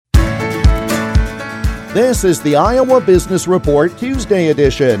This is the Iowa Business Report Tuesday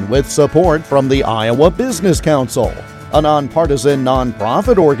edition with support from the Iowa Business Council, a nonpartisan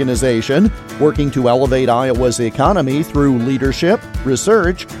nonprofit organization working to elevate Iowa's economy through leadership,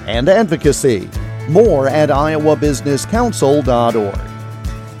 research, and advocacy. More at iowabusinesscouncil.org.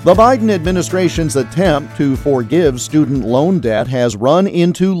 The Biden administration's attempt to forgive student loan debt has run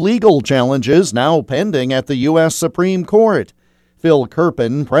into legal challenges now pending at the U.S. Supreme Court. Phil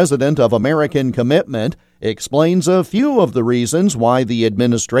Kerpen, president of American Commitment, explains a few of the reasons why the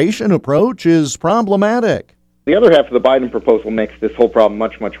administration approach is problematic. The other half of the Biden proposal makes this whole problem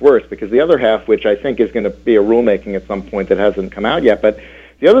much, much worse, because the other half, which I think is going to be a rulemaking at some point that hasn't come out yet, but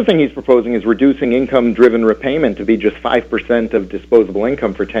the other thing he's proposing is reducing income-driven repayment to be just 5% of disposable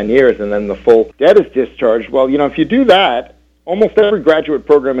income for 10 years, and then the full debt is discharged. Well, if you do that, almost every graduate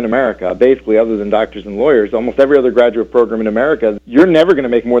program in America, basically other than doctors and lawyers, almost every other graduate program in America, you're never going to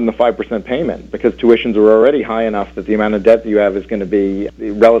make more than the 5% payment because tuitions are already high enough that the amount of debt that you have is going to be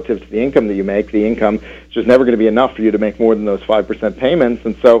relative to the income that you make. The income is just never going to be enough for you to make more than those 5% payments.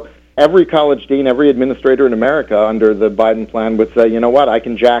 And so every college dean, every administrator in America under the Biden plan would say, you know what, I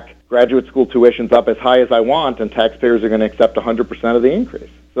can jack graduate school tuitions up as high as I want, and taxpayers are going to accept 100% of the increase.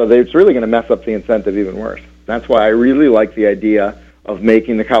 So it's really going to mess up the incentive even worse. That's why I really like the idea of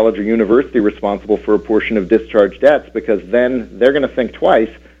making the college or university responsible for a portion of discharged debts, because then they're going to think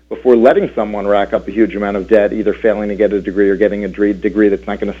twice before letting someone rack up a huge amount of debt, either failing to get a degree or getting a degree that's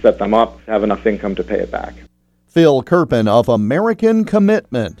not going to set them up to have enough income to pay it back. Phil Kerpen of American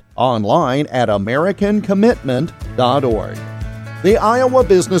Commitment, online at americancommitment.org. The Iowa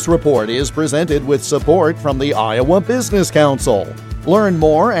Business Report is presented with support from the Iowa Business Council. Learn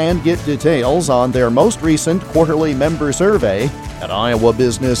more and get details on their most recent quarterly member survey at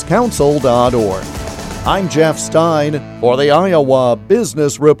iowabusinesscouncil.org. I'm Jeff Stein for the Iowa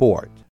Business Report.